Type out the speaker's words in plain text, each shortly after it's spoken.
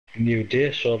New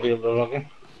day, so I'll be able to log in.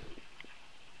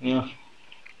 Yeah,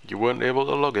 You weren't able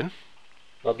to log in?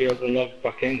 I'll be able to log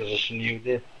back in because it's a new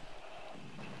day.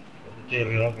 The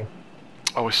daily login.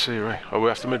 Oh, I see, right. Are we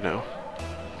after midnight now?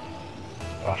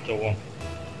 After one.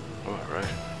 Oh, right.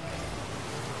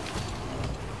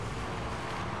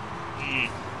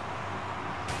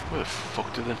 Where the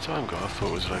fuck did the time go? I thought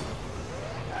it was like...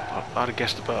 I'd have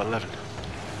guessed about 11.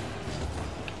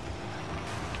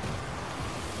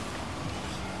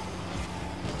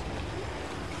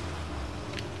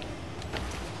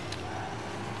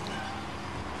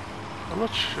 I'm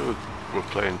not sure we're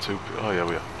playing two... Oh, yeah,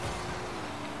 we are.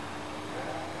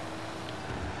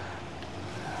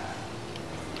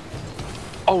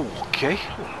 Okay.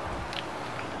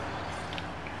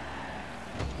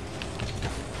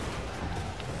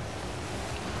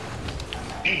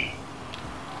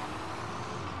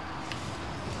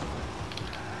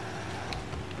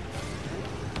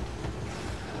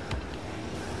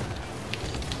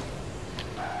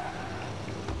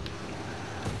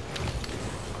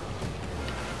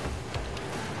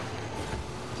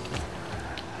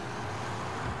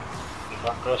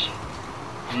 Back us.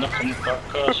 I'm not coming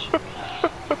back us.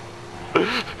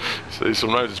 So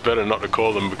sometimes it's better not to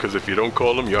call them, because if you don't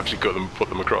call them, you actually got them, put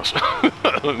them across.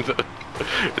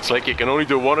 It's like you can only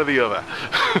do one or the other.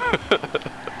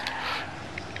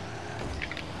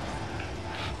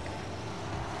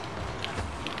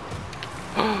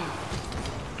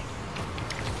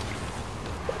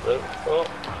 Oh.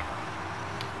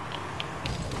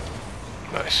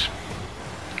 Nice.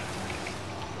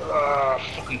 Ah,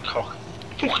 fucking cock.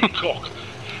 Fucking cock.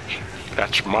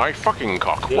 That's my fucking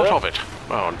cock. Yeah. What of it?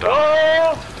 Oh, damn.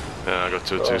 Oh! Yeah, I got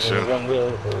to it too soon. Wrong wheel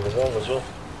as well.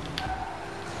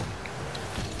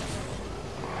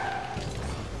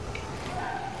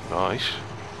 Nice.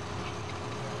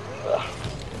 Ah.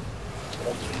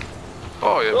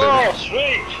 Oh, yeah, Oh,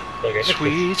 baby.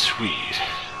 sweet! Sweet, sweet.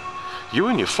 You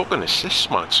and your fucking assists,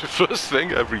 man. It's your first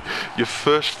thing, your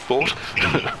first thought.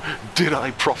 Did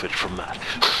I profit from that?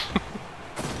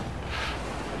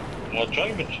 More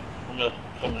driving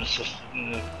from an assist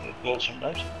in the goal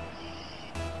sometimes.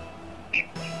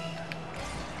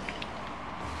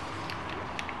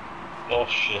 Oh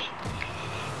shit.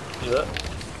 See that?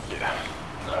 Yeah.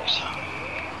 Nice.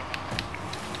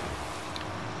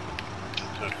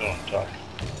 So go on top.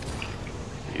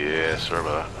 Yeah, sorry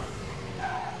about that.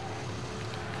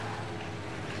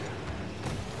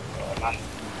 Oh man.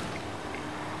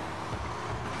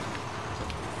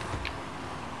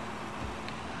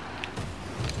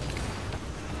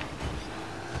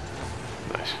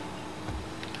 Nice.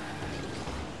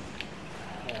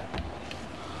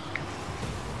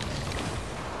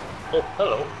 Oh,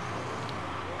 hello.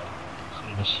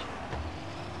 Nice.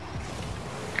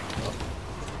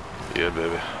 Yeah,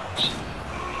 baby.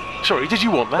 Sorry, did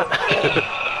you want that?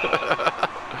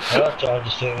 That's all I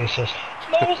just think he says,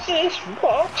 no assist,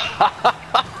 what?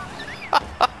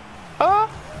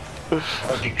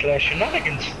 I declare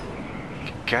shenanigans.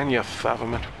 Can you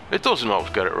fathom it? It doesn't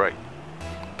always get it right.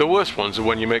 The worst ones are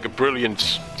when you make a brilliant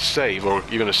save, or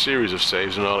even a series of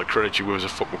saves, and all it credits you with is a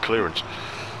fucking clearance.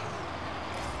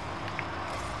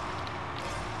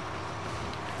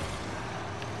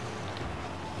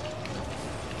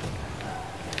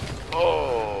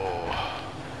 Oh.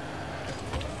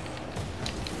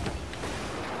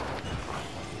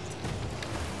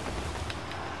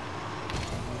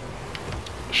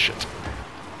 Shit.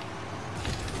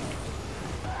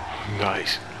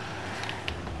 Nice.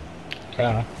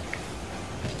 Yeah.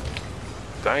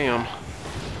 Damn.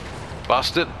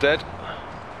 Bastard, dead.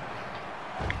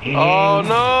 Oh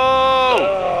no!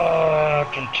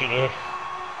 Come to the...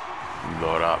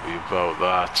 Not happy about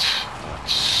that. That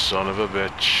son of a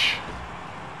bitch.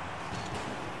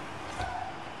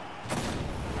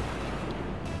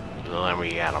 Let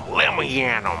me at him. Let me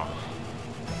at him.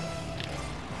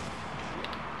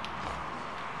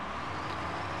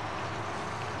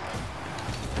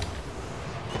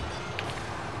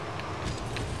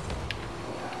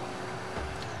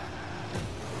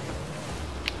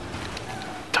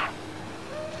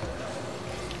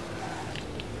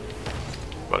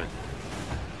 Buddy.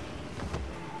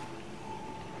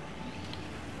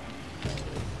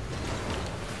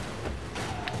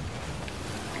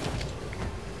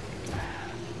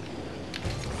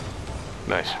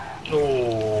 Nice. Oh,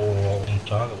 I wasn't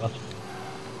target that.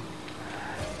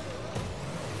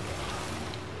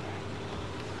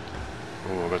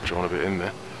 Oh, I got drawn a bit in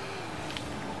there.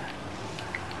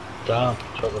 Damn,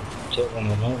 try to take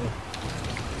one of them over.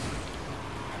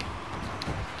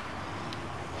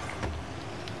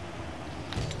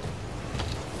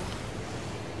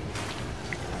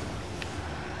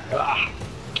 Ah,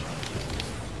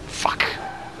 Fuck.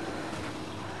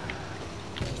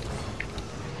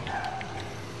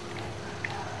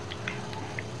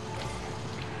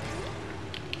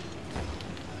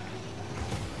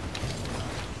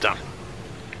 Damn.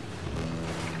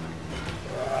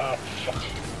 ah, fuck.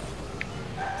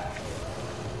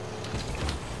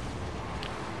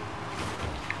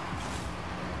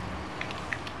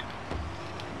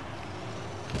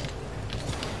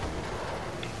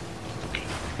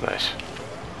 Nice.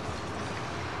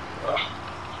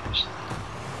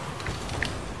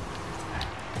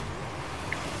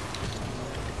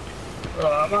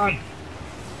 Oh, man.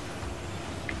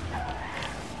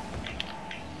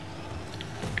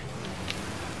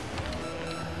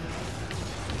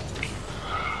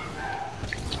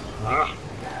 Ah,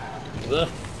 there.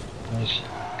 Nice.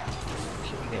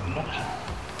 Keep getting knocked.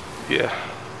 Yeah,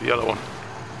 the yellow one.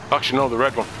 Actually, no, the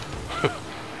red one.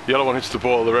 The yellow one hits the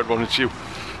ball, the red one hits you.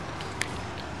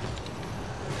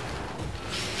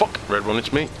 Fuck, red one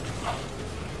hits me.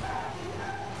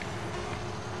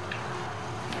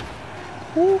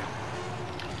 Woo.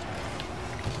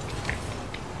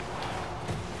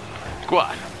 Go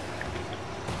on.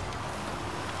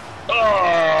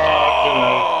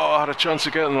 Oh, I had a chance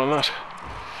of getting on that.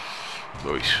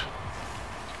 Nice.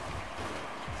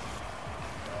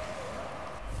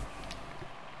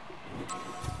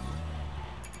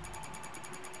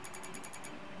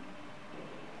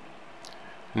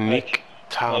 Nick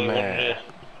Well, you wanted Tamer. to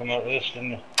come out of this,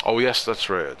 didn't you? Oh yes, that's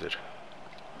right, I did.